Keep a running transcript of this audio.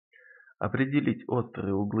Определить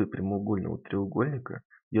острые углы прямоугольного треугольника,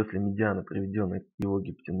 если медиана, проведенная к его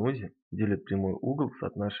гипотенузе, делит прямой угол в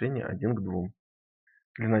соотношении 1 к 2.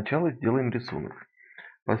 Для начала сделаем рисунок.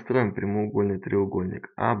 Построим прямоугольный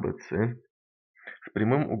треугольник ABC с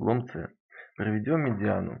прямым углом С. Проведем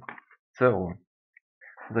медиану СО.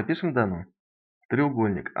 Запишем дано.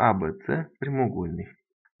 Треугольник ABC прямоугольный.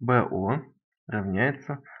 БО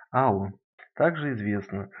равняется АО. Также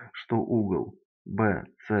известно, что угол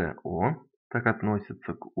BCO так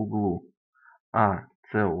относится к углу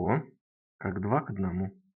АСО как 2 к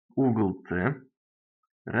 1. Угол С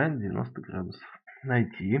равен 90 градусов.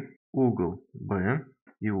 Найти угол B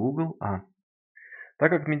и угол А. Так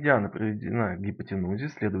как медиана проведена к гипотенузе,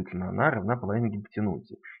 следовательно, она равна половине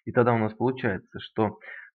гипотенузы. И тогда у нас получается, что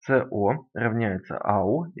СО равняется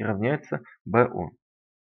АО и равняется БО.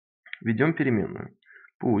 Введем переменную.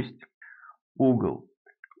 Пусть угол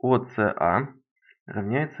ОСА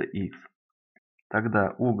равняется х.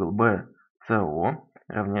 Тогда угол BCO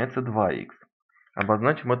равняется 2х.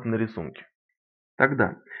 Обозначим это на рисунке.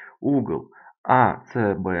 Тогда угол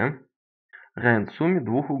ACB равен сумме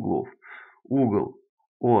двух углов. Угол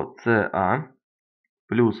ОСА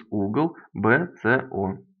плюс угол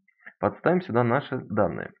BCO. Подставим сюда наши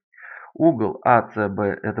данные. Угол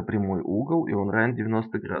ACB это прямой угол, и он равен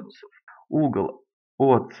 90 градусов. Угол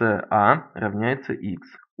ОСА равняется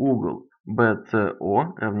х. Угол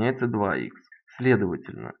BCO равняется 2х.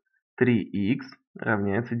 Следовательно, 3х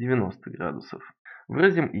равняется 90 градусов.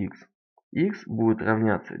 Выразим х. Х будет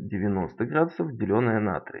равняться 90 градусов, деленное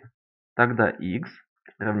на 3. Тогда х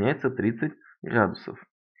равняется 30 градусов.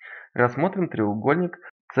 Рассмотрим треугольник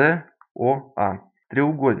СОА.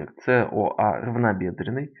 Треугольник СОА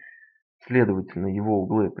равнобедренный, следовательно, его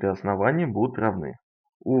углы при основании будут равны.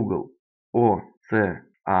 Угол ОСА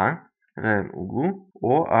равен углу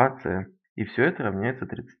ОАС, и все это равняется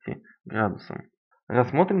 30 градусам.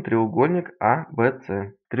 Рассмотрим треугольник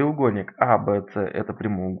ABC. Треугольник ABC это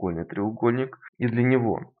прямоугольный треугольник, и для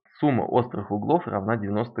него сумма острых углов равна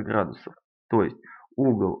 90 градусов. То есть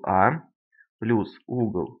угол А плюс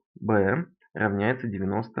угол Б равняется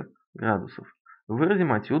 90 градусов.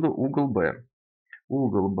 Выразим отсюда угол Б.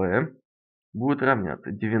 Угол Б будет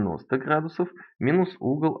равняться 90 градусов минус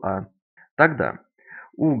угол А. Тогда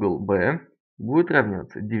угол Б будет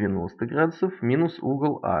равняться 90 градусов минус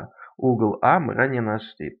угол А. Угол А мы ранее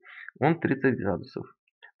нашли, он 30 градусов.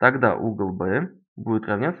 Тогда угол Б будет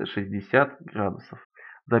равняться 60 градусов.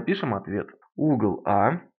 Запишем ответ. Угол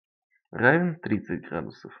А равен 30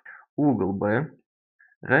 градусов. Угол Б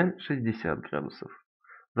равен 60 градусов.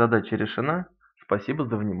 Задача решена. Спасибо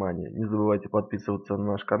за внимание. Не забывайте подписываться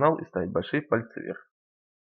на наш канал и ставить большие пальцы вверх.